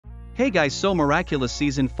Hey guys, so Miraculous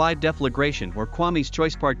Season 5 Deflagration or Kwamis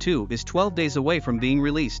Choice Part 2 is 12 days away from being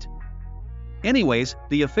released. Anyways,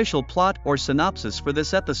 the official plot or synopsis for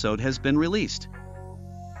this episode has been released.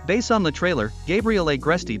 Based on the trailer, Gabriel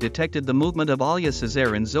Agresti detected the movement of Alia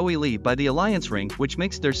Cesare and Zoe Lee by the Alliance Ring, which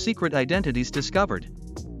makes their secret identities discovered.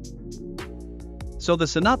 So the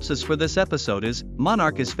synopsis for this episode is,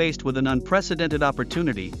 Monarch is faced with an unprecedented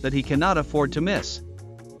opportunity that he cannot afford to miss.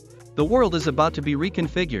 The world is about to be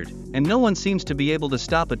reconfigured, and no one seems to be able to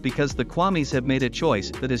stop it because the Kwamis have made a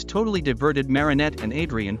choice that has totally diverted Marinette and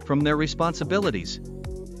Adrian from their responsibilities.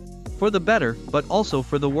 For the better, but also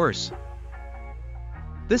for the worse.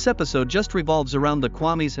 This episode just revolves around the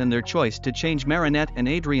Kwamis and their choice to change Marinette and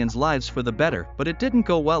Adrian's lives for the better, but it didn't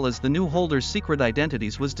go well as the new holder's secret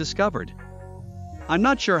identities was discovered. I'm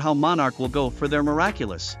not sure how Monarch will go for their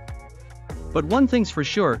Miraculous. But one thing's for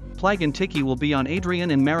sure, Plague and Tiki will be on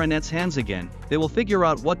Adrian and Marinette's hands again. They will figure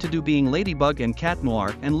out what to do being Ladybug and Cat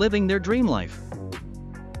Noir and living their dream life.